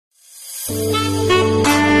Good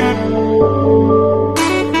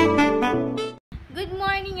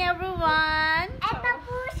morning everyone! Ito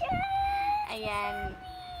po siya! Ayan,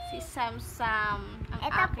 si Sam-Sam, ang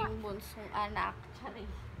aking bunsong anak. Sorry.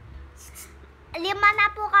 5 na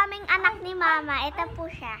po kaming anak ni Mama. Ito po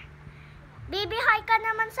siya. Baby, hi ka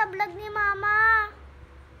naman sa vlog ni Mama.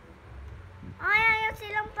 Ay, ayaw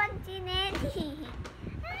silang pansinin.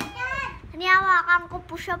 Niyawakan ko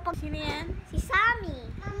po siya pag... Sino yan? Si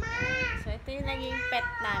Sammy. Mama! So, ito yung naging pet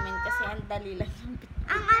namin kasi ang dali lang yung pet.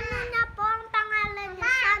 Ang ano niya po, ang pangalan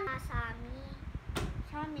niya, Sammy.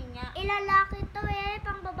 Sammy nga. Ilalaki to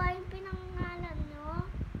pang babaeng pinangalan nyo.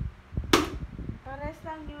 Pares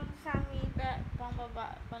lang yun, Sammy, pang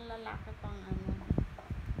lalaki, pang ano.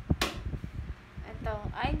 Ito.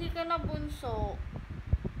 Ay, hindi ka na bunso.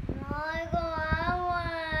 Ay, kawawa.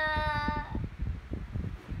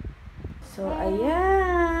 So,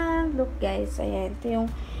 ayan. Look guys, ayan.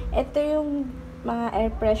 Ito yung mga air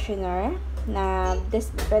freshener na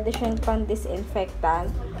pwede siyang pang disinfectant.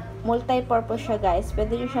 Multi-purpose siya guys.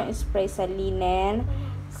 Pwede nyo siyang spray sa linen,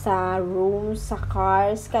 sa rooms, sa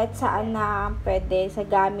cars, kahit saan na pwede sa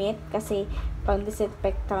gamit kasi pang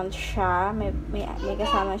disinfectant siya. May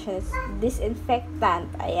kasama siya disinfectant.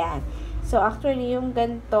 Ayan. So, actually, yung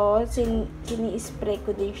ganito, sini-spray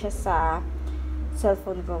ko din siya sa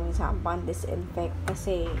cellphone ko minsan pang disinfect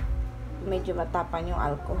kasi medyo matapang yung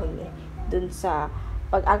alcohol dun sa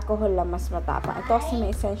pag alcohol lang mas matapang. Ito kasi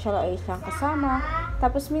may essential oil siyang kasama.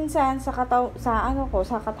 Tapos minsan sa katawan.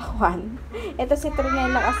 Ito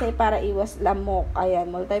citronella kasi para iwas lamok.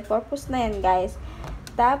 Ayan, multi-purpose na yan, guys.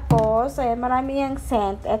 Tapos, ayan, marami yung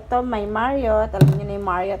scent. Ito may Marriott. Alam niyo na yung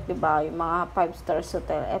Marriott, 'di ba? Yung mga 5-star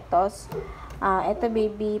hotel. Ito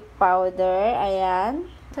baby powder. Ayan.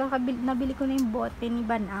 So, nabili ko na yung bote ni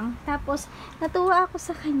Banang. Tapos, natuwa ako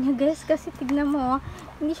sa kanya, guys. Kasi, tignan mo,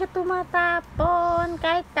 hindi siya tumatapon.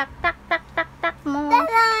 Kahit tak mo.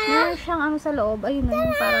 Meron siyang ano sa loob. Ayun na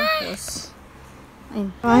yung parang hose. Ayun.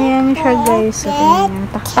 Ayan siya, guys. So, tignan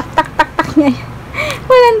tak niya.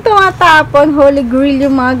 Walang tumatapon. Holy Grail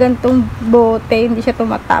yung mga gantong bote. Hindi siya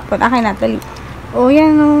tumatapon. Akin, Natalie. O,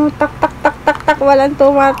 yan o. Tak. Walang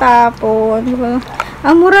tumatapon.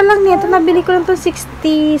 Ang mura lang nito. Nabili ko lang to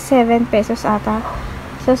 67 pesos ata.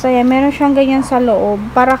 So, saya, meron siyang ganyan sa loob.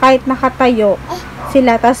 Para kahit nakatayo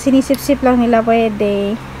sila, tapos sinisip-sip lang nila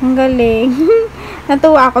pwede. Ang galing.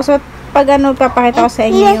 Natuwa ako. So, pag papakita ko sa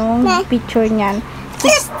inyo yung picture niyan.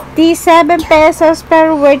 67 pesos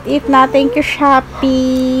pero worth it na. Thank you,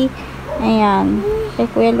 Shoppee. Ayan. Kay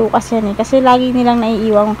Kuya Lucas yan Kasi lagi nilang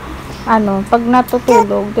naiiwang pag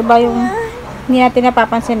natutulog. Diba yung hindi natin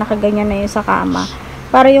napapansin nakaganyan na yun sa kama.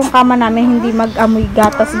 Para yung kama namin hindi mag-amoy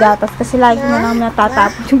gatas-gatas kasi lagi na lang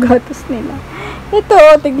natatapon yung gatas nila.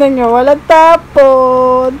 Ito, tignan nyo, walang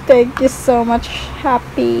tapon. Thank you so much,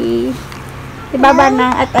 Happy. Diba,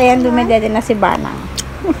 Banang? At ayan, dumedede na si Banang.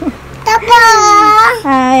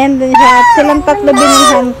 Ayan din siya. At silang tatlo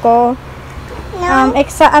binilhan ko. Lang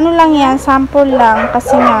yan, sample lang.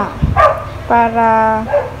 Kasi nga, para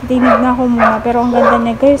dinig na ko muna. Pero ang ganda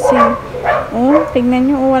niya, guys,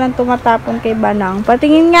 tignan nyo, walang tumatapon kay Banang.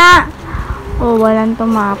 Patingin nga! Walang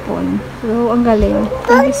tumapon. So, ang galing.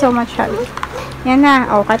 Thank you so much, Charlie. Yan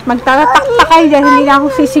na. Kahit magtatatak kayo dyan, hindi na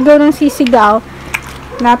ako sisigaw ng sisigaw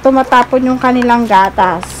na tumatapon yung kanilang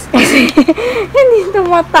gatas. Kasi, hindi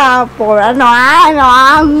tumatapon.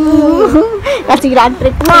 Kasira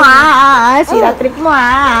trip mo, Sira trip mo,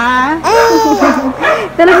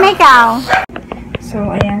 Tulog na ikaw. So,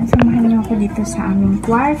 ayan, samahan niyo ako dito sa aming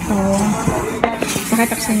kwarto.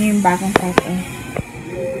 Pakitapsan niyo yung bagong kwarto.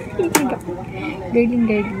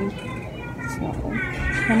 Girly. So,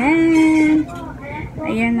 ayan.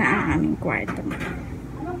 Ayan na ang aming kwarto.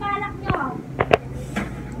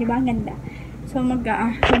 Diba? Ang ganda. So,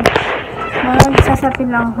 magsasapin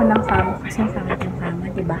lang ako ng kama kasi ang pangit ng kama,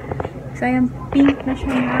 diba? So, ayan, pink na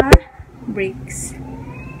siya na bricks.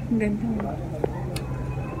 Ang ganda.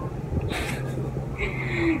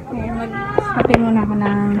 Ngayon, mag-sapin muna ako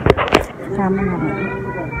ng kama namin.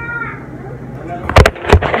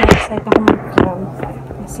 Excited ako mag-vlog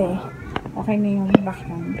kasi okay na yung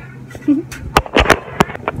background.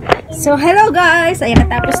 So, hello guys! Ayan,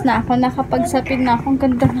 natapos na ako. Nakapagsapin na ako. Ang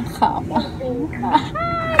ganda ng kama.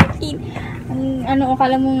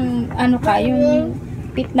 Akala mong, yung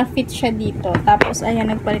fit na fit siya dito. Tapos,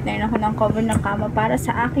 ayan, nagpalit na rin ako ng cover ng kama para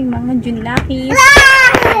sa aking mga junakis.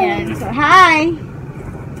 Ayan. So, hi!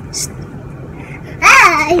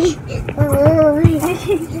 Hi!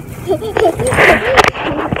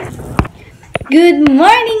 Good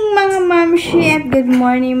morning mga mamshie at good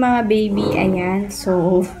morning mga baby. Ayan.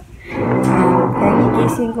 So,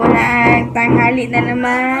 Kagising ko lang. Tanghali na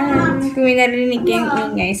naman. Kung may narinig kayong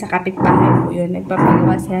ingay sa kapitbahay po yun,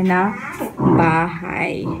 nagpapagawa sila ng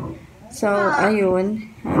bahay. So, ayun.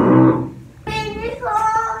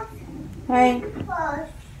 Hi.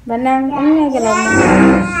 Banang, ano nga galaw mo?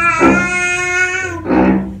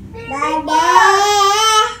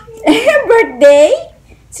 Birthday?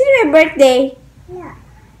 Sino may birthday?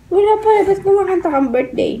 Wala pa. Ba't kumakanta kang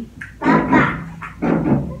birthday?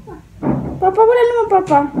 Papa, wala naman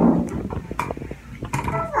papa.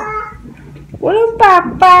 Walang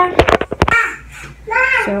papa.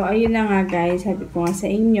 So, ayun na nga guys. Sabi ko nga sa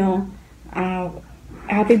inyo,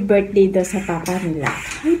 happy birthday daw sa papa nila.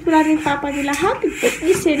 Ay, wala rin papa nila. Happy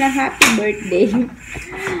birthday sila. Happy birthday.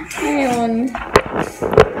 Ayun.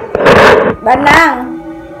 Banang!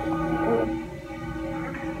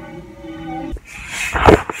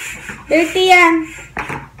 Dirty yan.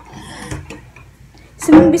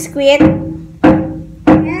 Gusto mong biskwit?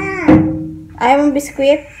 Ayaw mong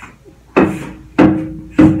biskwit?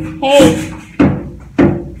 Hey!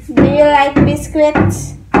 Do you like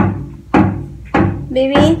biscuits?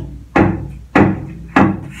 Baby?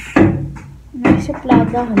 May sa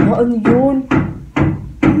plaga. Hala, ano yun?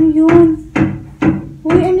 Ano yun?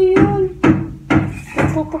 Uy, ano yun?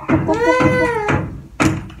 Sa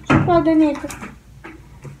plaga nito.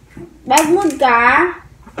 Bad mood ka?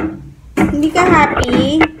 Hindi ka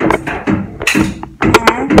happy?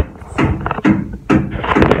 Ha?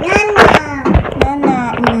 Nana.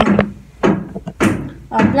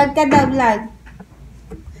 Oh, vlog ka daw, vlog.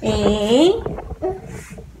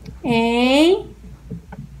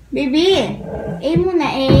 Baby. Muna,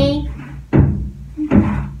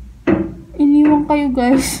 Iniwan kayo,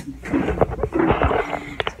 guys.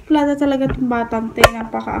 Plata talaga itong batang tayo.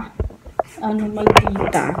 Napaka,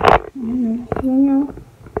 maldita. Yun.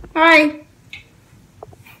 Hi!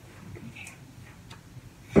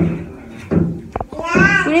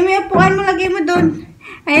 Kunin mo yung upuan mo, lagay mo doon.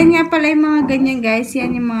 Ayan nga pala yung mga ganyan guys.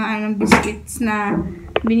 Yan yung mga biscuits na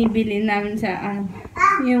binibili namin sa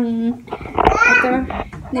yung ito,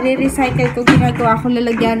 nire-recycle ko, ginagawa ko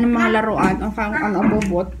lalagyan ng mga laruan o kung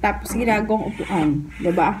abobot, tapos ginagawang upuan.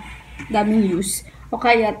 Diba? Daming use. O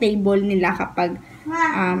kaya table nila kapag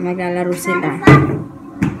maglalaro sila.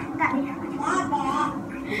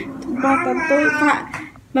 Bata to.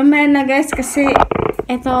 Mamaya na guys kasi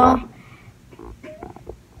ito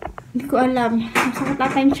hindi ko alam. Masakit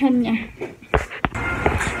ata yung tiyan niya.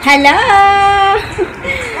 Hello!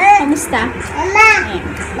 Kamusta?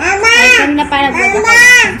 Mama! Ay, kanina pa nag-vlog ako.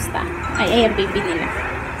 Kamusta? Ay, baby nila.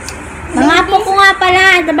 Mga apo ko nga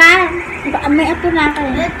pala, diba? May apo na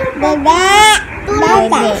kayo. Bebe! Tulog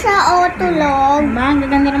po siya o tulog. Diba? Ang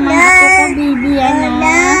gaganda ng mga apo ko, baby.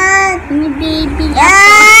 Ini baby.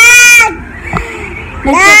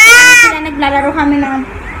 Naglalaro kami ng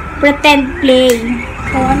pretend play.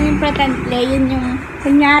 So, ano yung pretend play? Yun yung,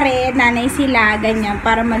 kunyari, nanay sila, ganyan,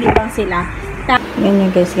 para malibang sila.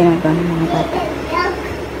 Ganyan guys, ginagawa ng mga bata.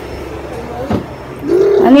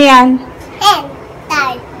 Ano yan?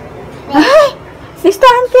 Ay!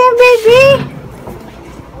 Listahan ko yan, baby!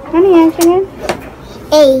 Ano yan? Saan yan?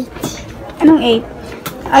 8. Anong 8?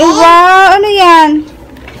 Ay, wow! Ano yan?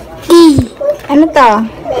 Ano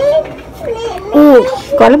to?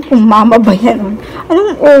 Ko alam kung mama ba yan.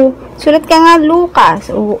 Anong sulat ka nga,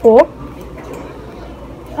 Lucas.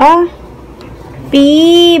 P.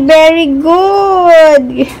 Very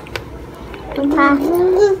good. Ban.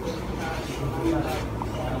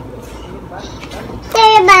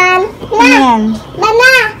 Ayan.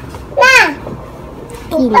 Bana.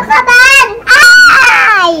 Pakaban.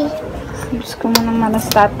 Ay! Gusto ko mo ng malas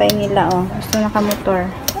tatay nila, Gusto nakamotor.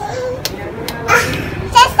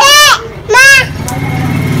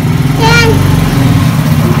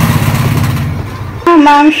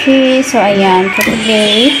 Mamshie. So, ayan. So,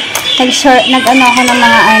 today, nag-ano ako ng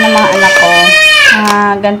mga anak ko.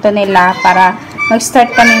 Ganito nila para mag-start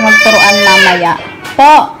kami magturuan mamaya.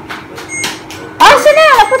 Po! Sino?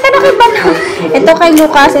 Napunta na kay Banang. Ito kay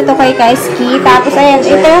Lucas, ito kay Kaiski. Tapos, ayan,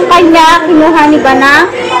 ito yung kanya. Kinuha ni Banang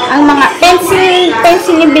ang mga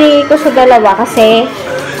pencil ni binigay ko sa dalawa kasi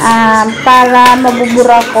para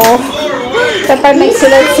mabubura ko kapag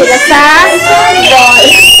nagsulat sila sa ball.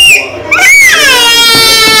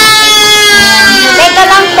 Teka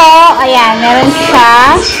lang po. Ayan, meron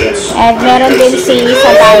siya. And meron din si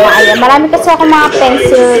Sadala. Ayan, marami kasi ako mga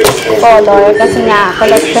pencil color. Kasi nga,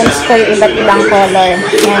 collections ko yung iba't ibang color.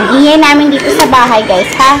 Ayan, iyan namin dito sa bahay,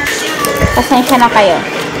 guys, ha? Pasensya na kayo.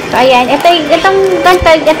 So, ayan. Ito yung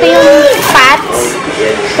pots.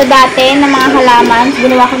 So, dati, ng mga halaman.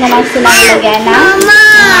 Ginawa ko na lang silang lagyan ng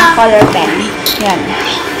color pen. Ayan.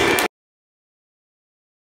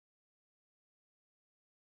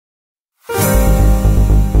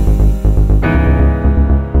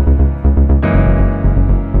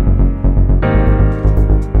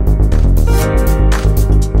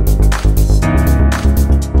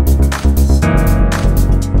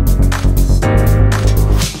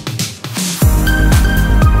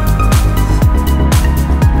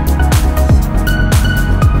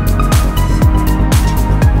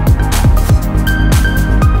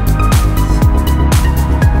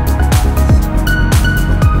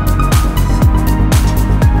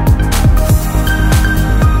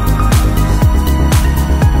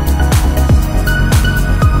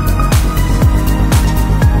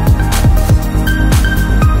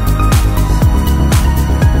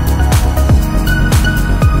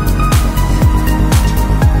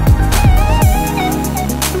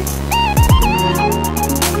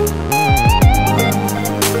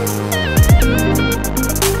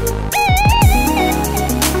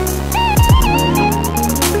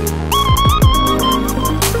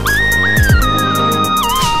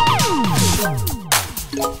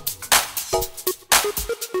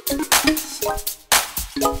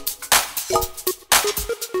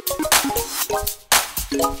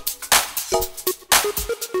 Wow!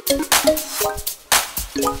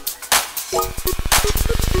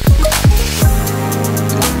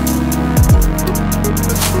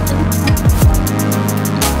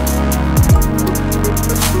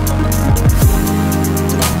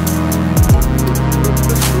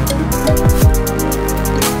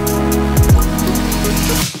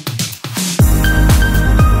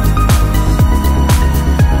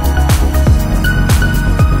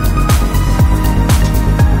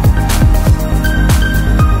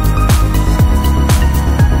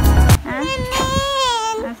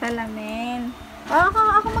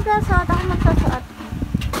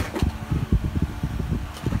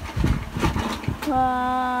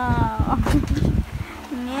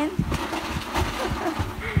 Ngayon?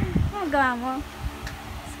 Ano gawa mo?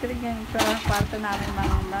 Screen ganito ang kwarto namin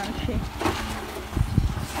mga mamshie.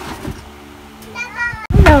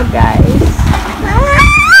 Hello guys!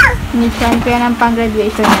 Ni-try ko yan ang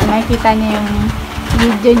pang-graduation niya. Makikita niyo yung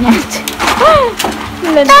video niya.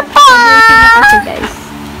 Tapo! Kasi guys.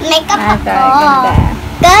 Makeup ako. Ganda.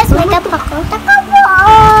 Guys, makeup ako. Tapo!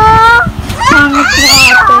 Hangit mo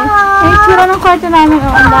ate. Ay, sura ng kwarto namin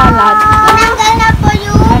ang lalat. Tinanggal na po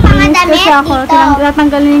yung mga damit dito.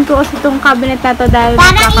 Tatanggalin ko kasi itong cabinet na to dahil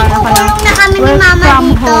Parang ikulong na kami ni mama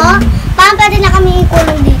dito. Parang pwede na kami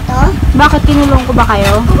ikulong dito. Bakit kinulong ko ba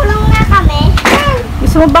kayo? Ikulong na kami.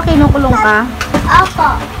 Gusto mo ba kinukulong ka? Opo.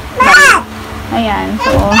 Ayan.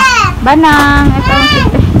 So, banang. Ito.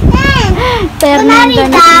 Terno yung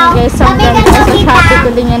ganit niya guys. So, ang ganit sa Shoppee ko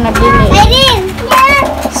din yan nabili. Ayrin!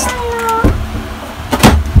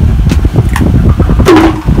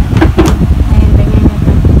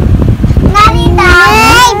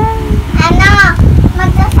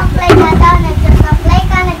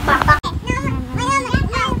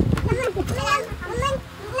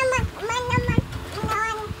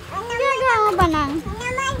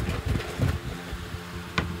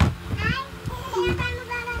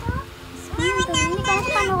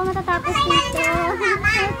 Tapos dito,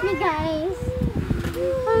 help me guys.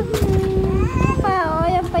 Pa,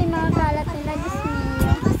 yan pa yung mga kalat nila, Diyos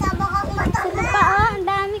niyo. Ito pa, ang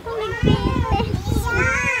dami kong nagpili.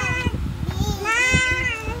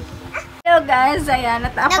 Hello guys, ayan,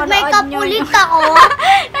 at ako Nag-makeup ulit ako.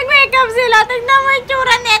 Nag-makeup sila, tignan mo yung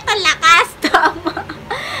tsura neto, lakas, tama.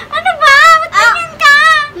 Ano ba? Ba't ganyan ka?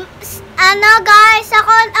 Ano guys,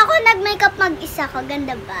 ako nag-makeup mag-isa ko,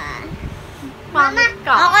 ganda ba? Mama,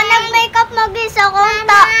 ako nag-makeup mag-isa ko.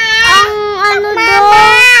 Ang ano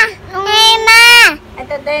doon? Mama!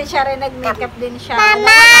 Ito din, siya rin nag-makeup din siya.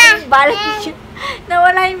 Mama!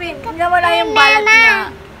 Nawala yung balat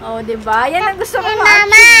niya. Oh, diba? Yan ang gusto ko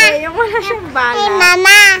ma-achieve eh. Yung wala siyang balat.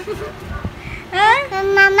 Mama! Ha?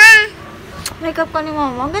 Mama! Makeup ka ni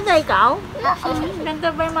mama. Ang ganda ikaw? Ganda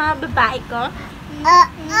ba yung mga babae ko?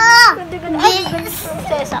 Ganda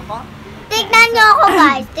prinsesa ko. Tignan nyo ako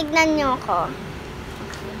guys. Tignan nyo ako.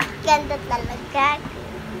 Ganda talaga.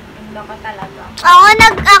 Ganda ka talaga.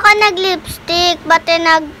 Ako nag-lipstick. Pati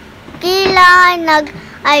nag-kilay,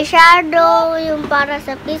 nag-eyeshadow, yung para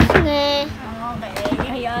sa pisngi.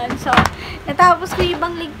 Okay, ayan. So, natapos ko yung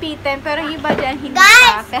ibang ligpitin, pero yung iba dyan, hindi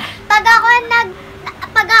Guys, pa. pag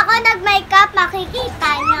ako nag-makeup, makikita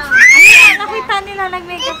nyo. Ayan, nakita nila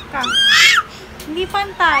nag-makeup ka. Hindi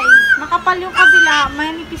pantay. Makapal yung kabila,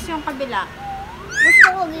 manipis yung kabila. Gusto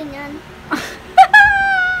ko ganyan.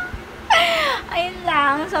 Ayun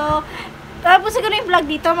lang. So, tapos siguro yung vlog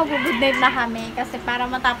dito, mag-good night na kami. Kasi para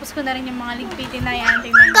matapos ko na rin yung mga ligpitin na yan.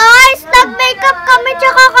 Tingnan. Guys, nag-makeup kami,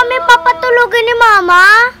 tsaka kami papatulogin ni Mama.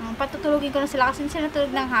 Patutulogin ko na sila kasi sila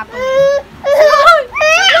tulog ng hapon.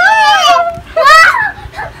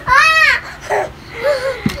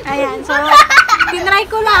 Ayan, so, tinry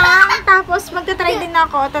ko lang. Tapos, magta-try din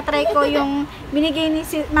ako. Tatry ko yung binigay ni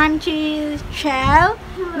mamshie shell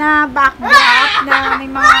na backdrop na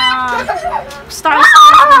may mga stars.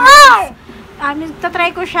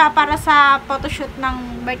 Tatry ko siya para sa photoshoot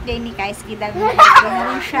ng birthday ni Kaiski. Dahil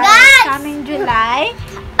ganoon siya sa aming July.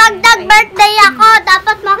 Pag nag-birthday ako,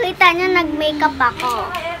 dapat makita niyo nag-makeup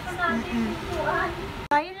ako.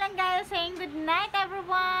 So, yun lang guys. Saying good night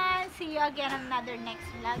everyone. See you again on another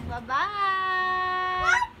next vlog. Bye-bye!